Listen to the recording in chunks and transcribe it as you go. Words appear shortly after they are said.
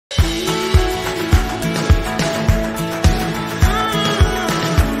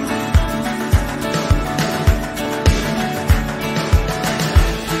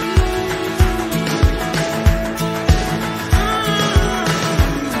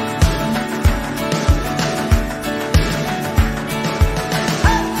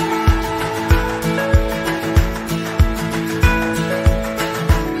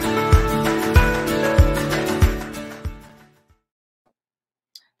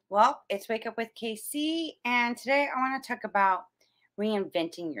Well, it's Wake Up with KC, and today I want to talk about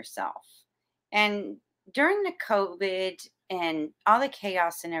reinventing yourself. And during the COVID and all the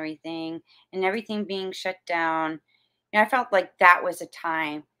chaos and everything being shut down, I felt like that was a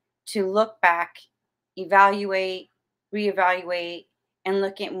time to look back, evaluate, reevaluate, and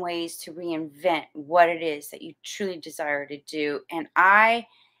look at ways to reinvent what it is that you truly desire to do. And I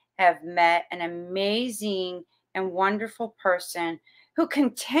have met an amazing and wonderful person who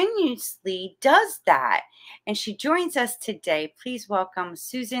continuously does that. And she joins us today. Please welcome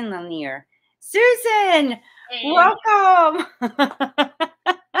Suzanne Lanier. Susan, Hey. welcome.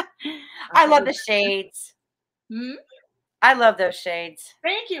 I love the shades. I love those shades.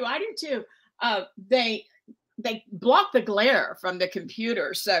 Thank you. I do too. They block the glare from the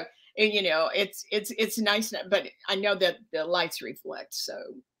computer, so it's nice. But I know that the lights reflect, so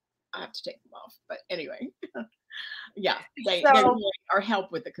I have to take them off. But anyway, yeah, they really are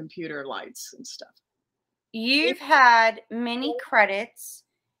help with the computer lights and stuff. You've had many credits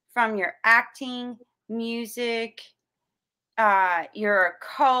from your acting, music. You're a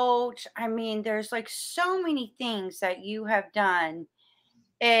coach. I mean, there's like so many things that you have done.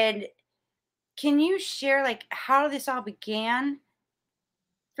 And can you share like how this all began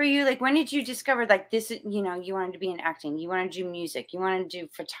for you? Like, when did you discover like this, you wanted to be in acting, you wanted to do music, you wanted to do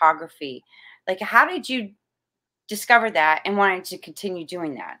photography? Like, how did you discover that and wanted to continue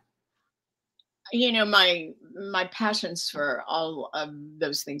doing that? My passions for all of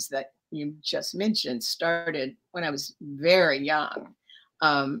those things that you just mentioned started when I was very young.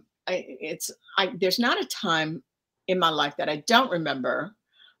 There's not a time in my life that I don't remember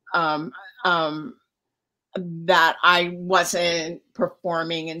that I wasn't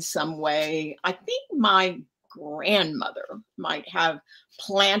performing in some way. I think my grandmother might have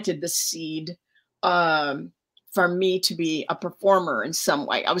planted the seed for me to be a performer in some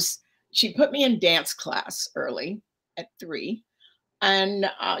way. She put me in dance class early at 3,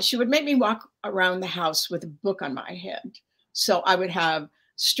 and she would make me walk around the house with a book on my head. So I would have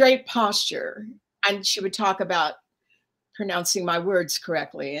straight posture, and she would talk about pronouncing my words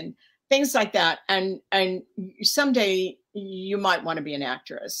correctly and things like that. And someday you might want to be an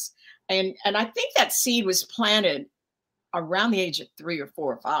actress. And I think that seed was planted around the age of 3 or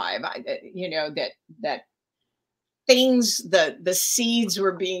 4 or 5. That things, the seeds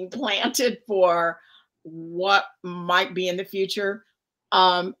were being planted for what might be in the future.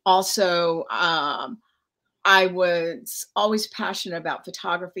 I was always passionate about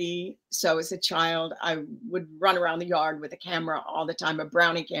photography. So as a child, I would run around the yard with a camera all the time, a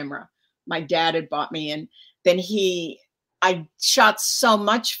Brownie camera my dad had bought me. And then I shot so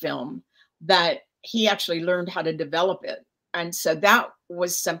much film that he actually learned how to develop it. And so that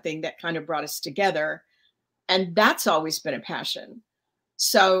was something that kind of brought us together. And that's always been a passion.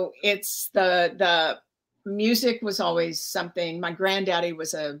 So it's the music was always something. My granddaddy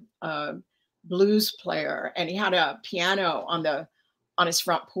was a blues player, and he had a piano on his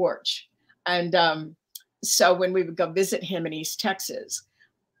front porch. And so when we would go visit him in East Texas,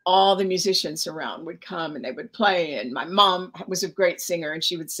 all the musicians around would come and they would play. And my mom was a great singer, and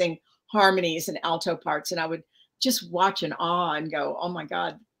she would sing harmonies and alto parts. And I would just watch in awe and go, oh my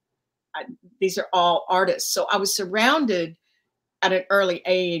God, these are all artists. So I was surrounded at an early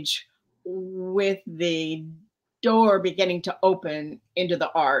age with the door beginning to open into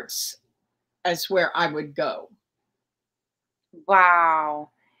the arts as where I would go.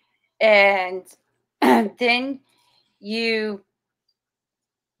 Wow. And then you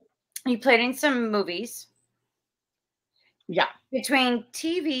played in some movies. Yeah. Between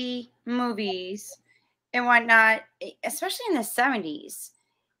TV, movies, and whatnot, especially in the 70s,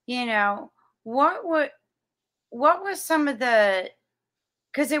 what was some of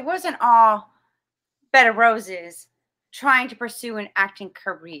because it wasn't all bed of roses trying to pursue an acting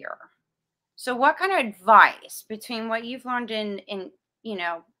career. So what kind of advice between what you've learned in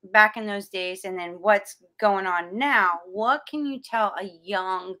back in those days and then what's going on now, what can you tell a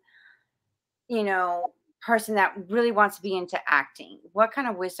young, person that really wants to be into acting? What kind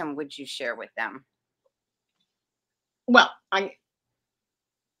of wisdom would you share with them? Well,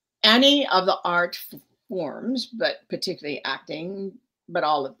 any of the art forms, but particularly acting, but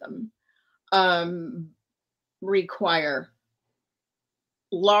all of them require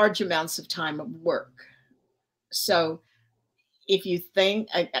large amounts of time of work. So if you think,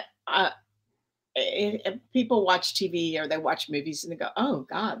 if people watch TV or they watch movies and they go, oh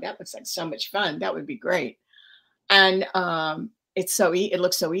God, that looks like so much fun, that would be great. And it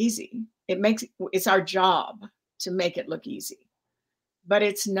looks so easy. It's our job to make it look easy, but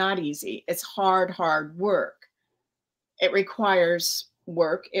it's not easy. It's hard work. It requires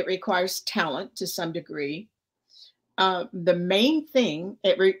work. It requires talent to some degree. The main thing,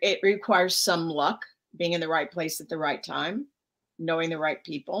 it requires some luck, being in the right place at the right time, knowing the right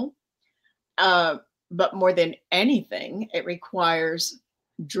people. But more than anything, it requires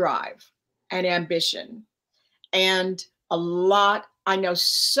drive and ambition. And I know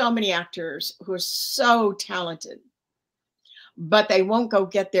so many actors who are so talented, but they won't go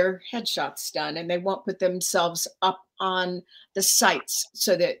get their headshots done, and they won't put themselves up on the sites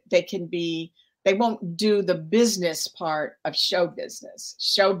so that they won't do the business part of show business.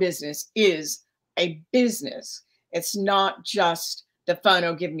 Show business is a business. It's not just the fun,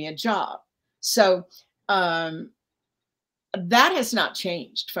 oh, give me a job. So that has not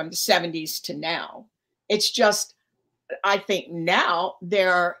changed from the 70s to now. It's just, I think now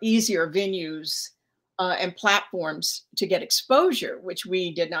there are easier venues and platforms to get exposure, which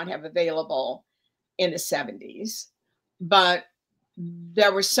we did not have available in the 70s. But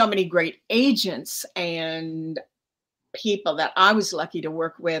there were so many great agents and people that I was lucky to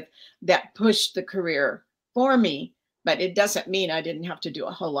work with that pushed the career for me. But it doesn't mean I didn't have to do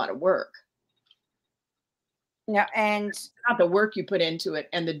a whole lot of work. No, and it's not the work you put into it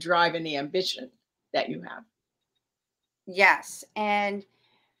and the drive and the ambition that you have. Yes. And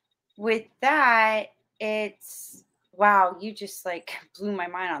with that, it's wow, you just like blew my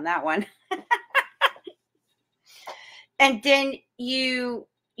mind on that one. And then you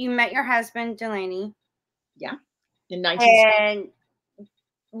met your husband, Delaney. Yeah. In 1970. And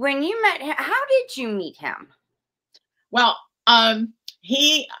when you met him, how did you meet him? Well, I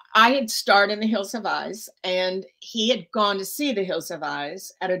had starred in The Hills Have Eyes, and he had gone to see The Hills Have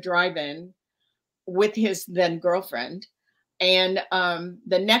Eyes at a drive-in with his then girlfriend. And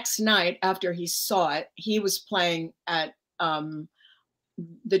the next night after he saw it, he was playing at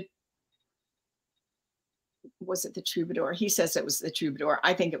was it the Troubadour? He says it was the Troubadour.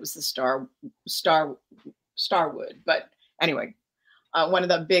 I think it was the Starwood. But anyway, one of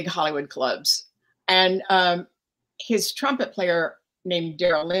the big Hollywood clubs. And his trumpet player named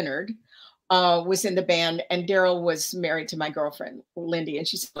Daryl Leonard was in the band, and Daryl was married to my girlfriend, Lindy. And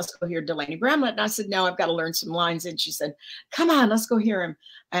she said, let's go hear Delaney Bramlett. And I said, no, I've got to learn some lines. And she said, come on, let's go hear him.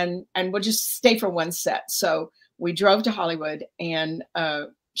 And we'll just stay for one set. So we drove to Hollywood, and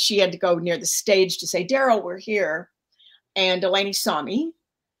she had to go near the stage to say, Daryl, we're here. And Delaney saw me,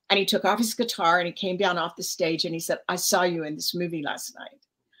 and he took off his guitar, and he came down off the stage, and he said, I saw you in this movie last night.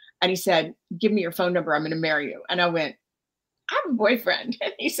 And he said, give me your phone number. I'm going to marry you. And I went, I have a boyfriend.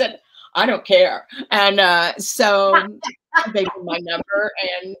 And he said, I don't care. And so I gave him my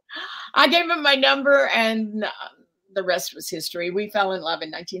number, and the rest was history. We fell in love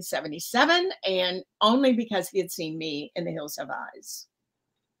in 1977, and only because he had seen me in The Hills Have Eyes.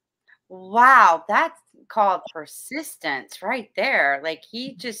 Wow, that's called persistence right there. Like,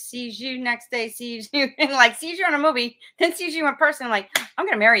 he just sees you next day, sees you and like sees you in a movie, then sees you in person, like, I'm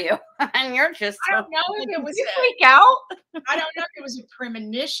gonna marry you. And you're just, I don't know if it was freak out. I don't know if it was a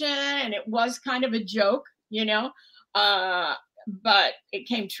premonition, and it was kind of a joke, but it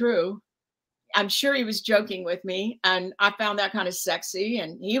came true. I'm sure he was joking with me, and I found that kind of sexy,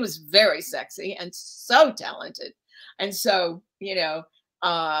 and he was very sexy and so talented. And so,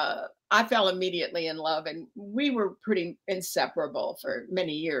 I fell immediately in love, and we were pretty inseparable for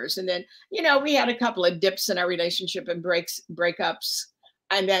many years. And then, we had a couple of dips in our relationship and breakups.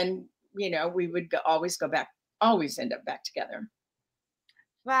 And then, we would always end up back together.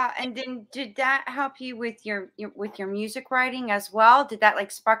 Wow. And then did that help you with your music writing as well? Did that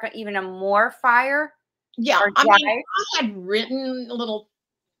like spark even a more fire? Yeah. I had written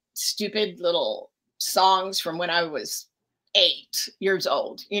stupid little songs from when I was 8 years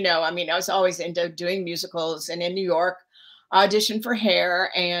old. I was always into doing musicals, and in New York, auditioned for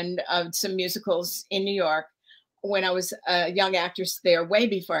Hair and some musicals in New York when I was a young actress there, way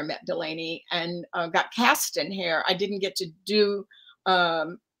before I met Delaney, and got cast in Hair. I didn't get to do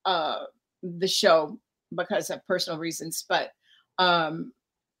the show because of personal reasons, but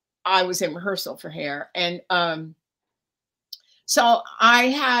I was in rehearsal for Hair. And so I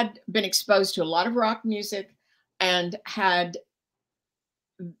had been exposed to a lot of rock music and had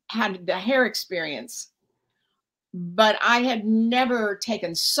the Hair experience, but I had never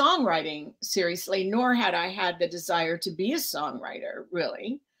taken songwriting seriously, nor had I had the desire to be a songwriter,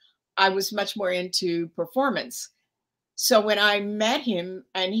 really. I was much more into performance. So when I met him,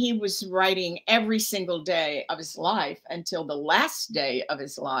 and he was writing every single day of his life until the last day of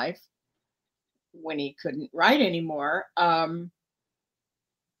his life, when he couldn't write anymore, I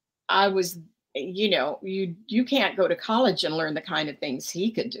was, you can't go to college and learn the kind of things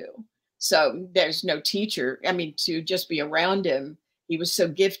he could do. So there's no teacher. To just be around him, he was so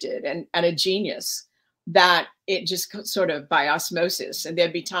gifted and a genius that it just sort of by osmosis. And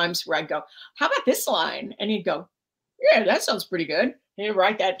there'd be times where I'd go, how about this line? And he'd go, yeah, that sounds pretty good. He'd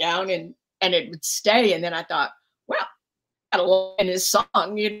write that down and it would stay. And then I thought, well, got a line in his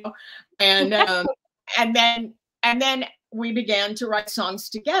song, you know, and and then we began to write songs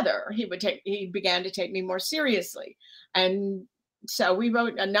together. He began to take me more seriously. And so we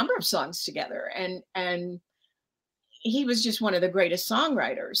wrote a number of songs together, and he was just one of the greatest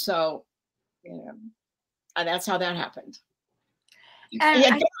songwriters. So, you know, and that's how that happened. And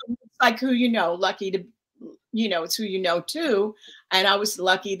again, it's like who you know, lucky to, you know, it's who you know too. And I was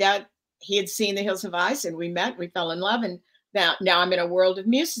lucky that he had seen The Hills Have Eyes and we met, we fell in love. And now I'm in a world of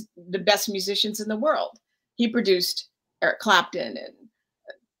music, the best musicians in the world. He produced Eric Clapton and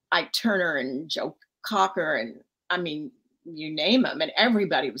Ike Turner and Joe Cocker. And I mean, you name them, and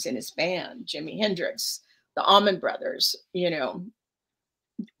everybody was in his band. Jimi Hendrix, the Allman Brothers, you know.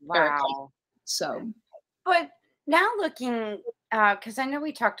 Wow. So, but now looking, because I know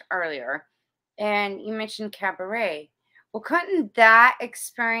we talked earlier, and you mentioned cabaret. Well, couldn't that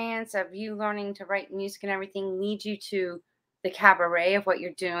experience of you learning to write music and everything lead you to the cabaret of what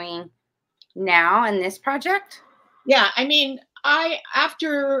you're doing now in this project? Yeah, I mean,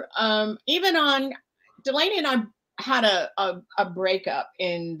 after even on Delaney and I had a breakup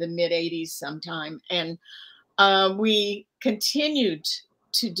in the mid 80s sometime, and we continued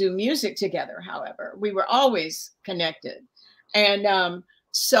to do music together. However, we were always connected, and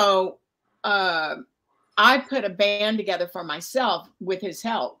so I put a band together for myself with his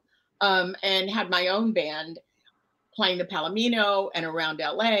help, and had my own band playing the Palomino and around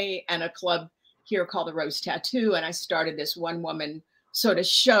LA, and a club here called the Rose Tattoo. And I started this one woman sort of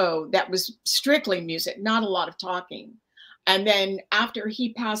show that was strictly music, not a lot of talking. And then after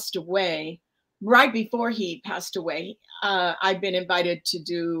he passed away, right before he passed away, I'd been invited to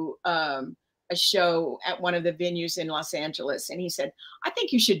do a show at one of the venues in Los Angeles. And he said, I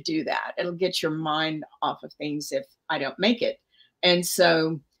think you should do that. It'll get your mind off of things if I don't make it. And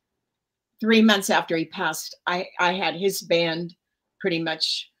so 3 months after he passed, I had his band pretty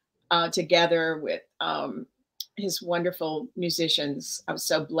much together with his wonderful musicians. I was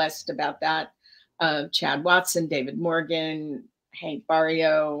so blessed about that. Chad Watson, David Morgan, Hank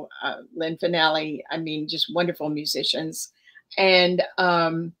Barrio, Lynn Finale. I mean, just wonderful musicians. And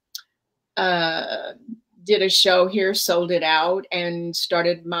did a show here, sold it out, and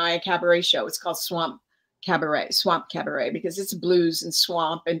started my cabaret show. It's called Swamp Cabaret, because it's blues and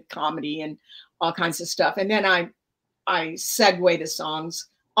swamp and comedy and all kinds of stuff. And then I segue the songs,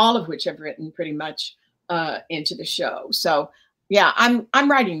 all of which I've written pretty much into the show. So yeah,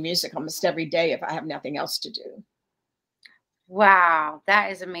 I'm writing music almost every day if I have nothing else to do. Wow,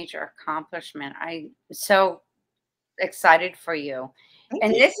 that is a major accomplishment. I'm so excited for you.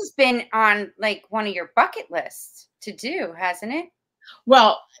 And this has been on like one of your bucket lists to do, hasn't it?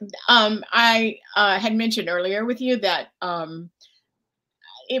 Well, I had mentioned earlier with you that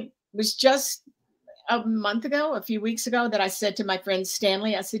it was just a few weeks ago, that I said to my friend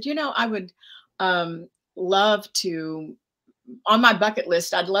Stanley, I said, you know, I would love to, on my bucket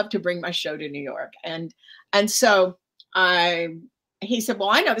list, I'd love to bring my show to New York. And so he said, well,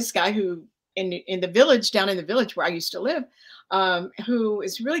 I know this guy who in the village, down in the village where I used to live, who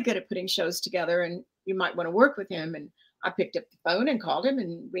is really good at putting shows together, and you might want to work with him. And I picked up the phone and called him,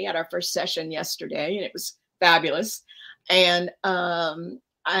 and we had our first session yesterday, and it was fabulous. And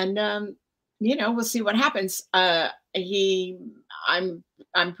you know, we'll see what happens. I'm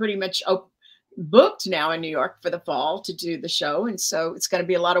pretty much booked now in New York for the fall to do the show, and so it's going to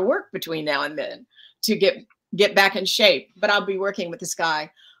be a lot of work between now and then to get back in shape. But I'll be working with this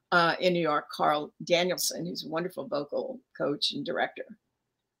guy in New York, Carl Danielson, who's a wonderful vocal coach and director.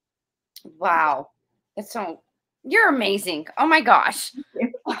 Wow, you're amazing. Oh my gosh.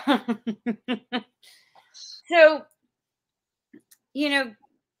 So, you know,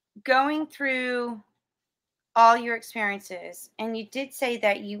 going through all your experiences, and you did say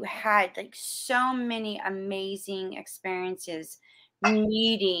that you had like so many amazing experiences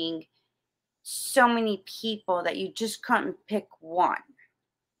meeting so many people that you just couldn't pick one.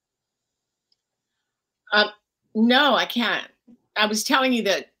 No, I can't. I was telling you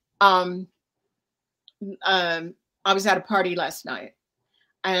that I was at a party last night,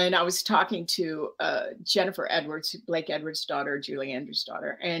 and I was talking to Jennifer Edwards, Blake Edwards' daughter, Julie Andrews'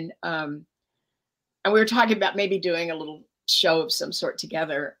 daughter, and we were talking about maybe doing a little show of some sort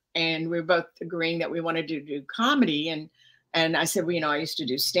together. And we were both agreeing that we wanted to do comedy. And I said, well, you know, I used to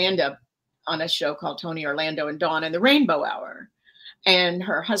do stand-up on a show called Tony Orlando and Dawn and the Rainbow Hour. And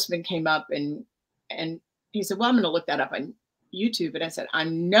her husband came up and he said, well, I'm going to look that up YouTube. And I said, I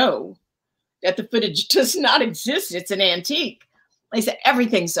know that the footage does not exist. It's an antique. They said,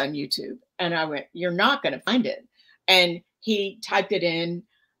 everything's on YouTube. And I went, you're not going to find it. And he typed it in,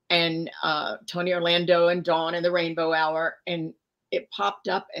 and Tony Orlando and Dawn and the Rainbow Hour, and it popped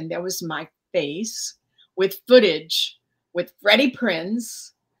up, and there was my face with footage with Freddie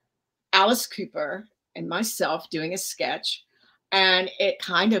Prinze, Alice Cooper, and myself doing a sketch. And it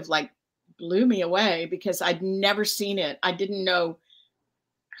kind of like blew me away because I'd never seen it. I didn't know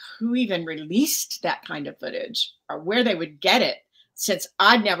who even released that kind of footage or where they would get it, since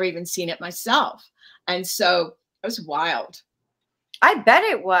I'd never even seen it myself. And so it was wild. I bet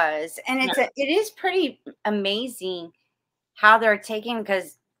it was. And it is pretty amazing how they're taking,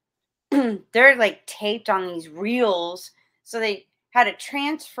 because they're like taped on these reels. So they had to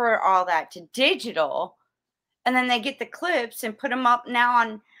transfer all that to digital, and then they get the clips and put them up now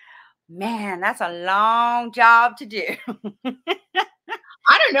on, man, that's a long job to do.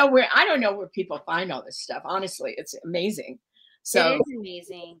 I don't know where people find all this stuff. Honestly, it's amazing. So it is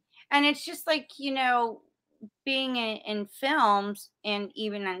amazing. And it's just like, you know, being in films and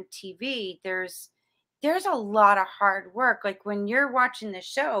even on TV, there's a lot of hard work. Like when you're watching the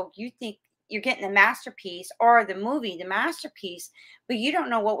show, you think you're getting the masterpiece, or the movie, the masterpiece, but you don't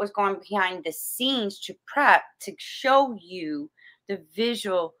know what was going behind the scenes to prep to show you the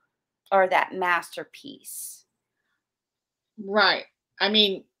visual or that masterpiece. Right. I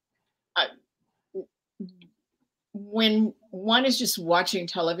mean, when one is just watching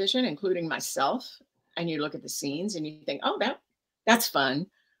television, including myself, and you look at the scenes and you think, oh, that's fun.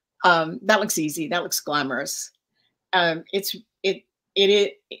 That looks easy. That looks glamorous. It's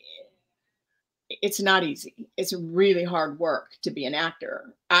not easy. It's really hard work to be an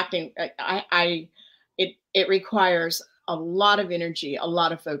actor. Acting, it requires a lot of energy, a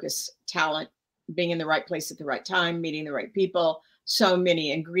lot of focus, talent, being in the right place at the right time, meeting the right people. So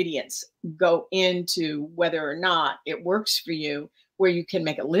many ingredients go into whether or not it works for you, where you can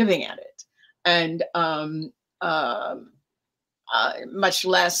make a living at it, and much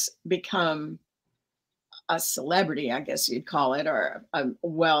less become a celebrity, I guess you'd call it, or a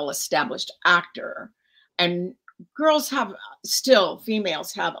well-established actor. And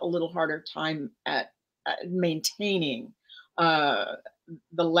females have a little harder time at maintaining the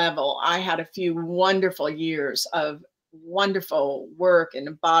level. I had a few wonderful years of wonderful work and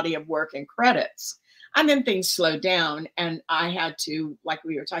a body of work and credits. And then things slowed down, and I had to, like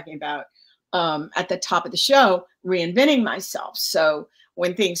we were talking about at the top of the show, reinventing myself. So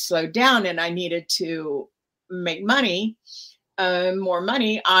when things slowed down and I needed to make money, more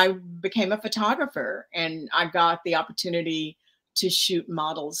money, I became a photographer, and I got the opportunity to shoot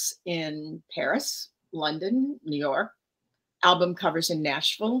models in Paris, London, New York, album covers in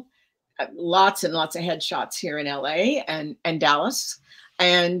Nashville, lots and lots of headshots here in LA and Dallas.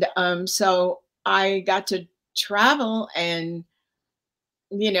 And so I got to travel and,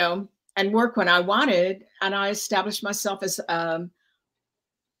 you know, and work when I wanted. And I established myself as a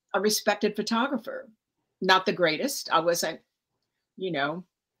respected photographer. Not the greatest. I wasn't, you know,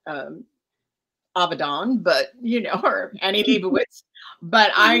 Avedon, but, you know, or Annie Leibovitz. But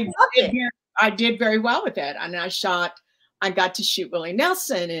I did very well with it. And I got to shoot Willie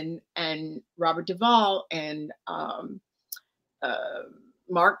Nelson and Robert Duvall and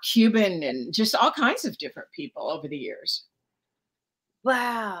Mark Cuban and just all kinds of different people over the years.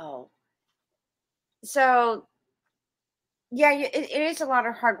 Wow. So, yeah, it is a lot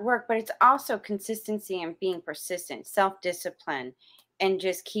of hard work, but it's also consistency and being persistent, self-discipline, and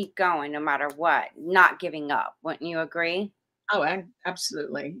just keep going no matter what, not giving up. Wouldn't you agree? Oh,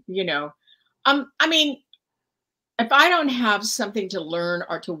 absolutely. You know, I mean, if I don't have something to learn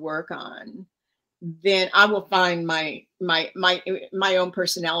or to work on, then I will find my own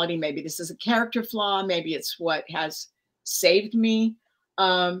personality. Maybe this is a character flaw. Maybe it's what has saved me.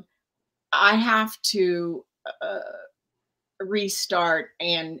 I have to restart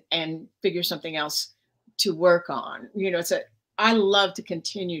and figure something else to work on. You know, I love to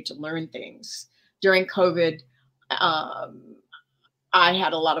continue to learn things. During COVID, I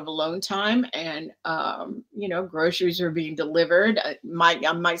had a lot of alone time, and you know, groceries were being delivered. I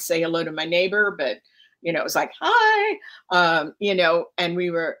might say hello to my neighbor, but you know, it was like, hi, you know, and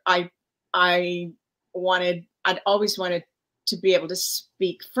I'd always wanted to be able to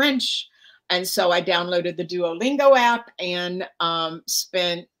speak French. And so I downloaded the Duolingo app and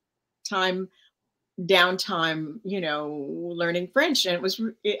spent downtime, you know, learning French. And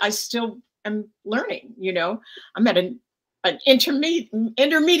I still am learning, you know, I'm at an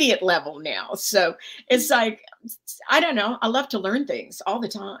intermediate level now. So it's like, I don't know. I love to learn things all the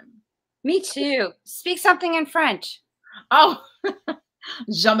time. Me too. Speak something in French. Oh,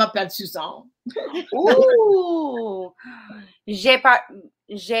 je m'appelle Suzanne. Ooh, j'ai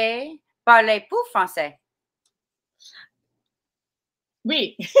parlé pour français.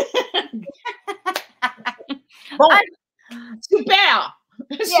 Oui. Bon, I, super. yeah.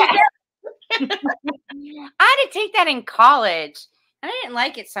 Super. I had to take that in college, and I didn't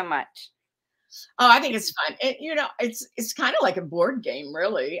like it so much. Oh, I think it's fun. It's kind of like a board game,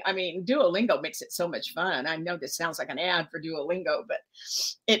 really. I mean, Duolingo makes it so much fun. I know this sounds like an ad for Duolingo, but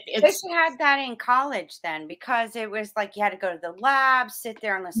Wish it's you had that in college then, because it was like you had to go to the lab, sit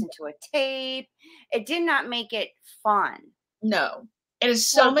there and listen to a tape. It did not make it fun. no, it is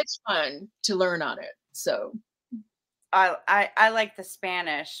so Well, much fun to learn on it. So I like the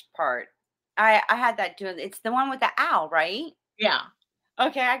Spanish part. I had that doing. It's the one with the owl, right? yeah.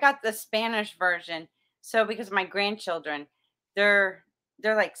 Okay, I got the Spanish version. So because my grandchildren, they're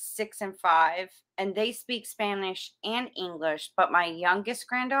they're like 6 and 5, and they speak Spanish and English, but my youngest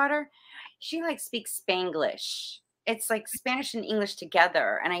granddaughter, she like speaks Spanglish. It's like Spanish and English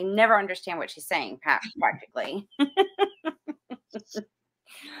together, and I never understand what she's saying practically.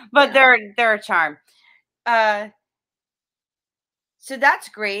 But Yeah. they're a charm. Uh so that's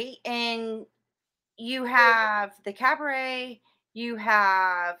great. And you have the cabaret, you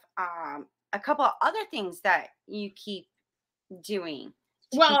have a couple of other things that you keep doing to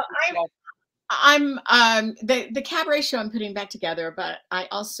keep Well, yourself. I'm the cabaret show I'm putting back together, but I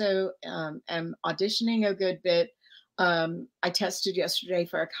also am auditioning a good bit. I tested yesterday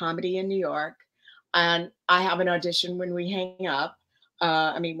for a comedy in New York, and I have an audition when we hang up.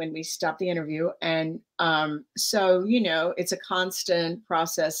 I mean, when we stop the interview, and so it's a constant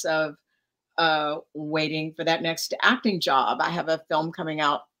process of waiting for that next acting job. I have a film coming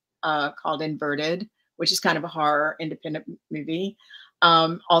out called Inverted, which is kind of a horror independent movie.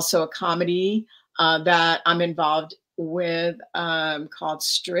 Also a comedy that I'm involved with called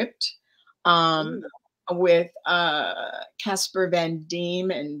Stripped, um, Ooh, with Casper Van Diem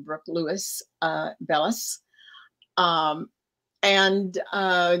and Brooke Lewis Bellis. Um, and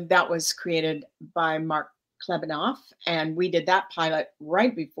that was created by Mark Klebanoff. And we did that pilot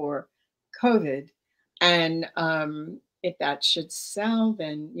right before COVID. And if that should sell,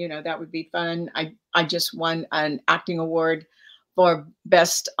 then that would be fun. I just won an acting award for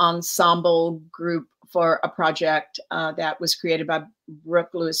best ensemble group for a project that was created by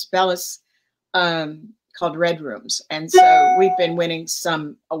Brooke Lewis Bellis, called Red Rooms. And so we've been winning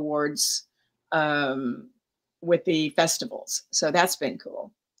some awards with the festivals. So that's been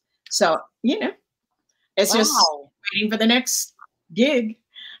cool. So, it's just wow. waiting for the next gig.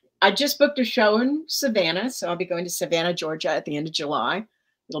 I just booked a show in Savannah, so I'll be going to Savannah, Georgia at the end of July.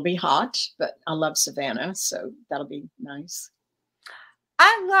 It'll be hot, but I love Savannah, so that'll be nice.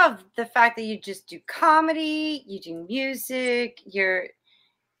 I love the fact that you just do comedy, you do music, your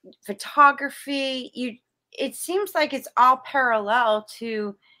photography. It seems like it's all parallel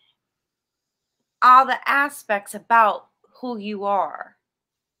to all the aspects about who you are.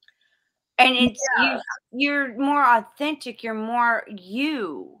 And it's you're more authentic, you're more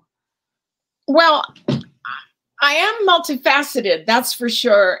you. Well, I am multifaceted, that's for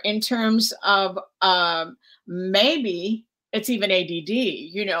sure, in terms of maybe it's even ADD,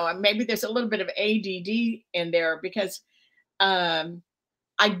 and maybe there's a little bit of ADD in there because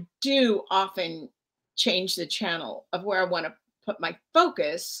I do often change the channel of where I want to put my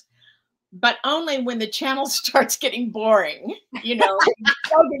focus, but only when the channel starts getting boring. The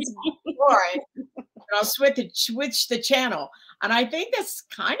show gets boring, and I'll switch the channel. And I think that's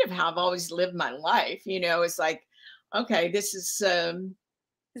kind of how I've always lived my life. It's like, okay, this is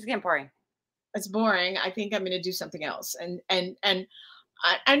It's getting boring. it's boring. I think I'm going to do something else. And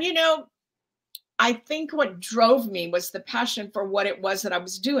I think what drove me was the passion for what it was that I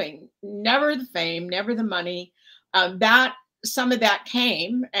was doing. Never the fame, never the money. That some of that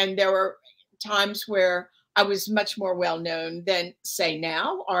came, and there were times where I was much more well known than say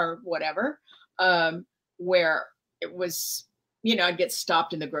now or whatever, where it was, I'd get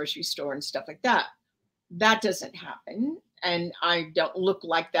stopped in the grocery store and stuff like that. That doesn't happen, and I don't look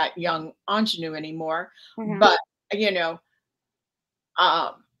like that young ingenue anymore. Mhm. But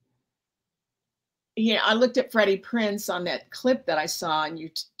um, I looked at Freddie Prinze on that clip that I saw on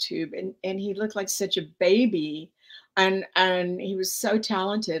YouTube, and he looked like such a baby, and he was so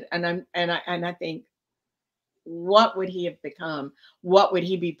talented. And I think, what would he have become? What would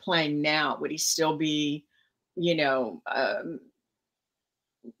he be playing now? Would he still be,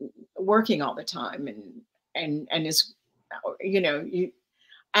 working all the time and is,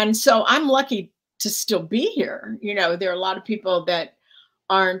 and so I'm lucky to still be here. There are a lot of people that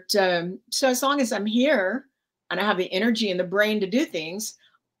aren't. So as long as I'm here, and I have the energy and the brain to do things,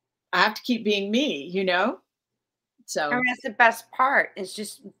 I have to keep being me, you know? I So, mean, that's the best part is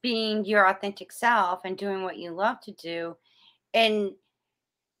just being your authentic self and doing what you love to do. And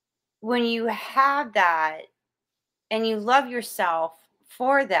when you have that and you love yourself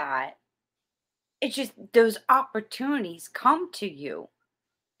for that, it's just those opportunities come to you.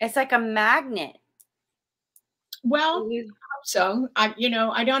 It's like a magnet. well, You so I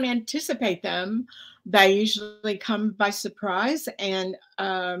don't anticipate them. They usually come by surprise, and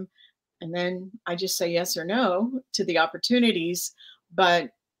then I just say yes or no to the opportunities.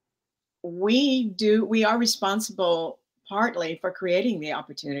 But we are responsible partly for creating the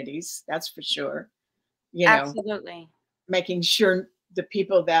opportunities. That's for sure. You know, absolutely. making sure the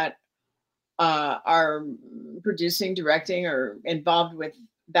people that are producing, directing, or involved with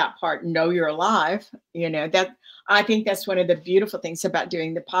that part know you're alive. That I think that's one of the beautiful things about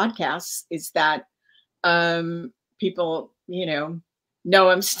doing the podcasts is that people, know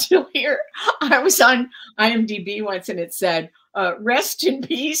I'm still here. I was on IMDb once and it said, rest in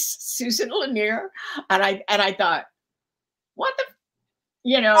peace, Susan Lanier. And I thought, what the,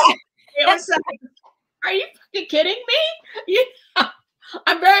 it was like, are you fucking kidding me?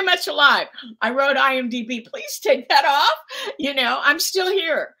 I'm very much alive. I wrote IMDb, please take that off. I'm still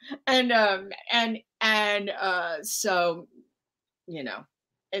here. So,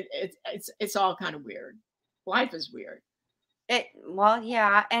 it's all kind of weird. Life is weird. Well,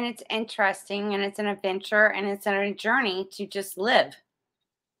 yeah, and it's interesting and it's an adventure and it's a journey to just live.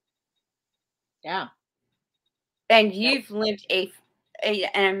 Yeah. And Yep. you've lived an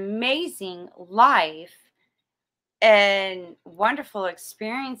amazing life and wonderful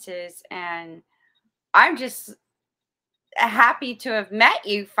experiences, and I'm just happy to have met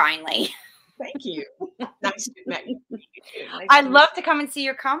you finally. Thank you. Nice to meet you too. Nice I'd to meet love to come and see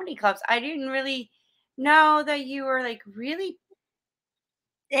your comedy clubs. I didn't really know that you were like really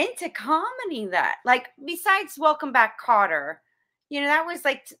into comedy, that like besides Welcome Back Kotter, that was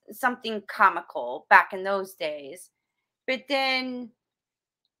like something comical back in those days. But then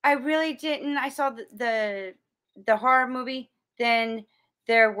I really didn't. I saw the horror movie. Then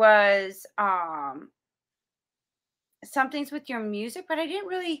there was some things with your music, but I didn't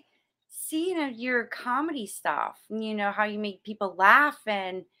really see your comedy stuff. How you make people laugh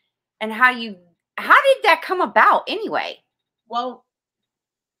and how did that come about anyway? Well,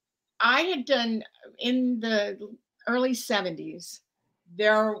 I had done in the early 70s,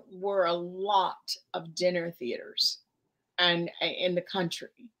 there were a lot of dinner theaters and in the country.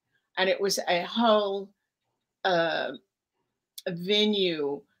 And it was a whole uh,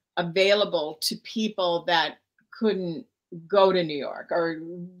 venue available to people that couldn't go to New York or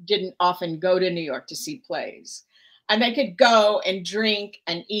didn't often go to New York to see plays. And they could go and drink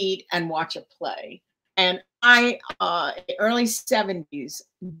and eat and watch a play. And I, early 70s,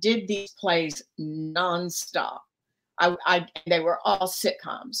 did these plays nonstop. They were all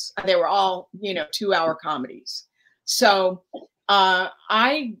sitcoms. They were all, 2-hour comedies. So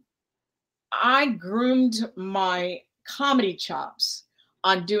I groomed my comedy chops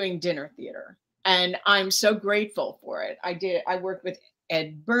on doing dinner theater, and I'm so grateful for it. I worked with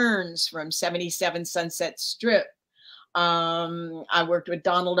Ed Burns from 77 Sunset Strip. I worked with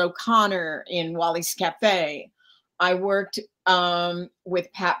Donald O'Connor in Wally's Cafe. I worked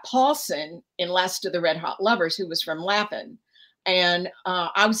with Pat Paulson in Last of the Red Hot Lovers, who was from Laugh-In. And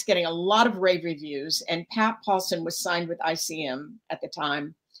I was getting a lot of rave reviews, and Pat Paulson was signed with ICM at the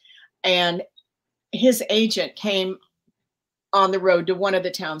time. And his agent came on the road to one of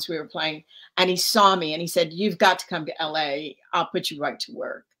the towns we were playing, and he saw me and he said, "You've got to come to LA. I'll put you right to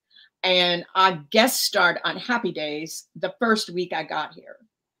work." And I guest starred on Happy Days the first week I got here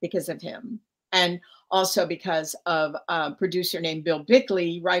because of him. And also because of a producer named Bill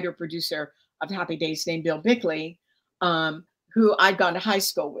Bickley, writer producer of Happy Days named Bill Bickley, who I'd gone to high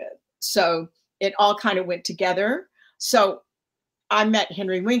school with. So it all kind of went together. So I met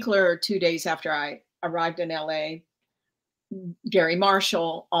Henry Winkler 2 days after I arrived in LA, Gary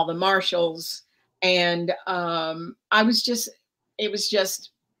Marshall, all the Marshalls. And it was just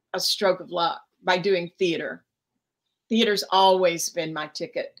a stroke of luck by doing theater. Theater's always been my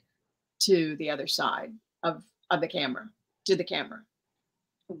ticket to the other side of the camera, to the camera.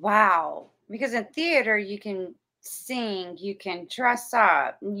 Wow. Because in theater, you can sing, you can dress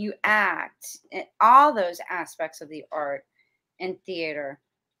up, you act, and all those aspects of the art in theater.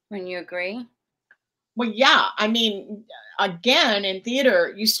 Wouldn't you agree? Well, yeah. I mean, again, in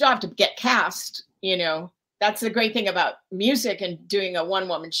theater, you still have to get cast, That's the great thing about music and doing a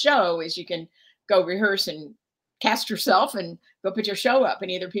one-woman show is you can go rehearse and cast yourself and go put your show up, and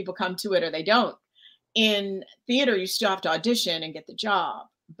either people come to it or they don't. in theater, you still have to audition and get the job.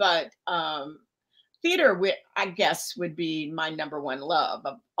 But theater, I guess, would be my number one love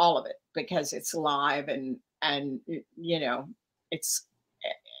of all of it, because it's live and you know, it's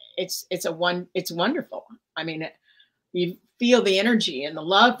it's wonderful. I mean, you feel the energy and the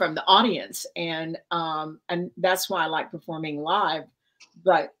love from the audience, and that's why I like performing live.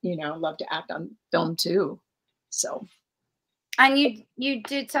 But you know, love to act on film too. So, And you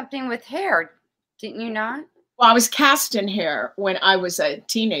did something with hair, didn't you not? well, I was cast in Hair when I was a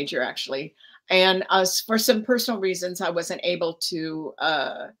teenager, actually, and for some personal reasons, I wasn't able to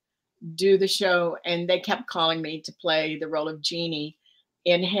do the show, and they kept calling me to play the role of Jeannie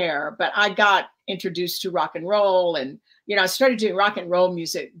in Hair. But I got introduced to rock and roll, and you know, I started doing rock and roll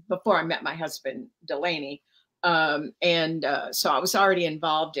music before I met my husband Delaney, so I was already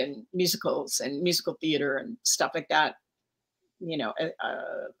involved in musicals and musical theater and stuff like that. You know,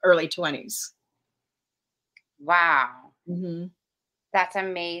 early 20s. Wow. Mm-hmm. That's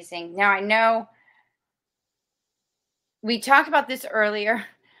amazing. Now I know we talked about this earlier,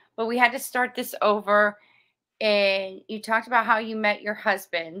 but we had to start this over. And you talked about how you met your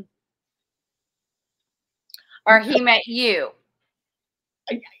husband, or he met you.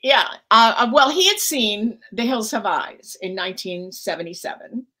 Yeah. Well, he had seen The Hills Have Eyes in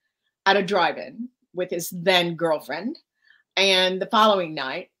 1977 at a drive-in with his then girlfriend. And the following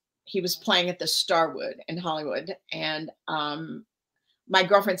night, he was playing at the Starwood in Hollywood. And my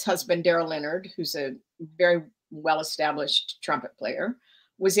girlfriend's husband, Daryl Leonard, who's a very well-established trumpet player,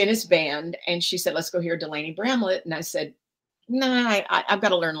 was in his band. And she said, let's go hear Delaney Bramlett. And I said, nah, I've got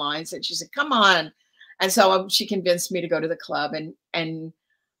to learn lines. And she said, come on. And so she convinced me to go to the club. And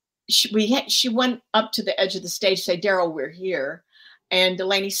she went up to the edge of the stage to say, Daryl, we're here. And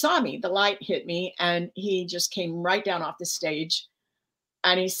Delaney saw me. The light hit me. And he just came right down off the stage.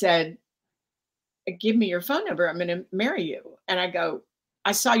 And he said, give me your phone number. I'm going to marry you. And I go,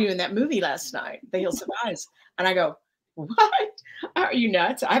 I saw you in that movie last night, The Hills Have Eyes. And I go, what? Are you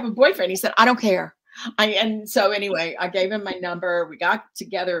nuts? I have a boyfriend. He said, I don't care. And so anyway, I gave him my number. We got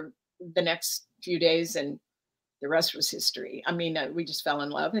together the next few days, and the rest was history. I mean, we just fell in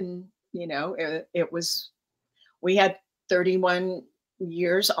love, and you know, we had 31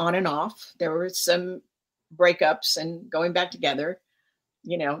 years on and off. There were some breakups and going back together.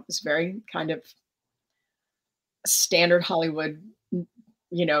 You know, it was very kind of standard Hollywood,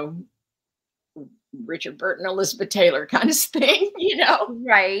 you know, Richard Burton, Elizabeth Taylor kind of thing, you know.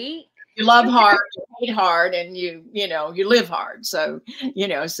 Right. You love hard, you hate hard, and you know, you live hard. So, you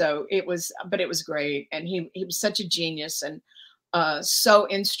know, so it was, but it was great. And he was such a genius, and so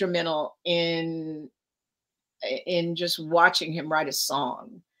instrumental in just watching him write a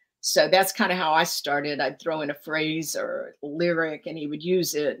song. So that's kind of how I started. I'd throw in a phrase or a lyric, and he would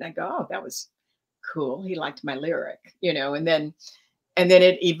use it. And I go, oh, that was cool. He liked my lyric, you know, and then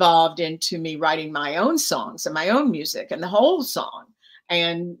it evolved into me writing my own songs and my own music and the whole song,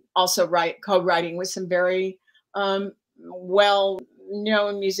 and also co-writing with some very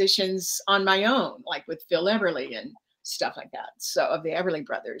well-known musicians on my own, like with Phil Everly and stuff like that. So of the Everly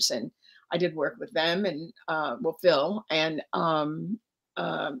Brothers, and I did work with them, and Phil, and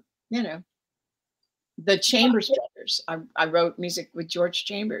you know, the Chambers Brothers. I wrote music with George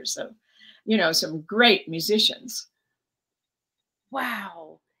Chambers, so you know, some great musicians.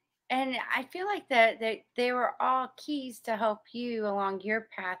 Wow. And I feel like that they were all keys to help you along your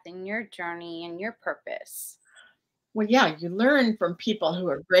path and your journey and your purpose. Well, yeah, you learn from people who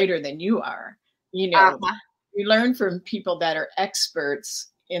are greater than you are. You know, you learn from people that are experts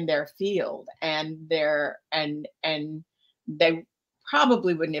in their field, and they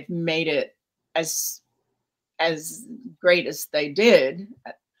probably wouldn't have made it as great as they did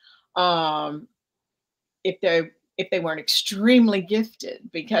if they weren't extremely gifted,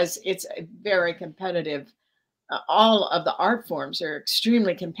 because it's a very competitive. All of the art forms are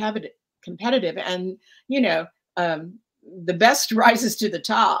extremely competitive, and you know, the best rises to the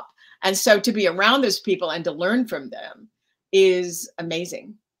top. And so to be around those people and to learn from them is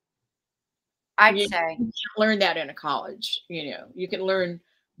amazing. I'd You say. can't learn that in a college. You know, you can learn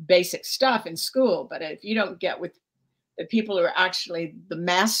basic stuff in school, but if you don't get with the people who are actually the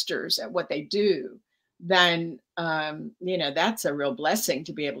masters at what they do, then you know, that's a real blessing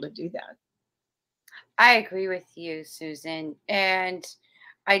to be able to do that. I agree with you, Susan. And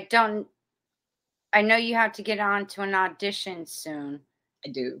I know you have to get on to an audition soon. I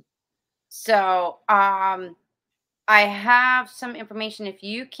do. So, I have some information. If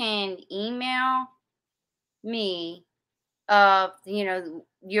you can email me of, you know,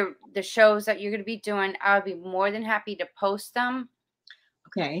 the shows that you're going to be doing, I would be more than happy to post them.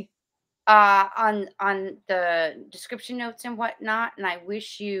 Okay. on the description notes and whatnot. And I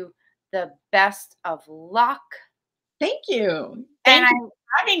wish you the best of luck. Thank you. And Thank you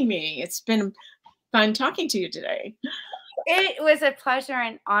for having me. It's been fun talking to you today. it was a pleasure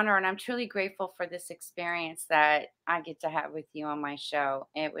and honor, and I'm truly grateful for this experience that I get to have with you on my show.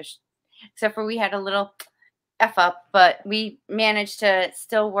 It was, except for we had a little F up, but we managed to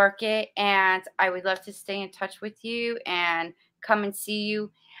still work it. And I would love to stay in touch with you and come and see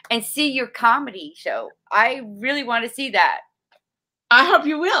you and see your comedy show. I really want to see that. I hope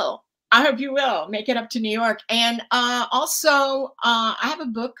you will. I hope you will make it up to New York. And also, I have a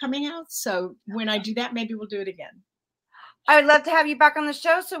book coming out. So when I do that, maybe we'll do it again. I would love to have you back on the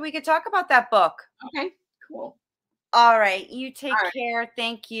show so we could talk about that book. Okay, cool. All right. You take care.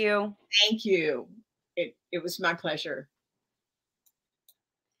 Thank you. Thank you. It was my pleasure.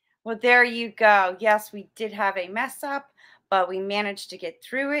 Well, there you go. Yes, we did have a mess up, but we managed to get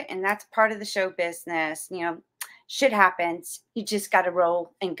through it. And that's part of the show business. You know, shit happens. You just got to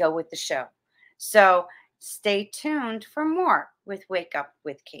roll and go with the show. So stay tuned for more with Wake Up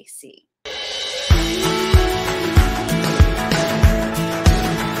with KC.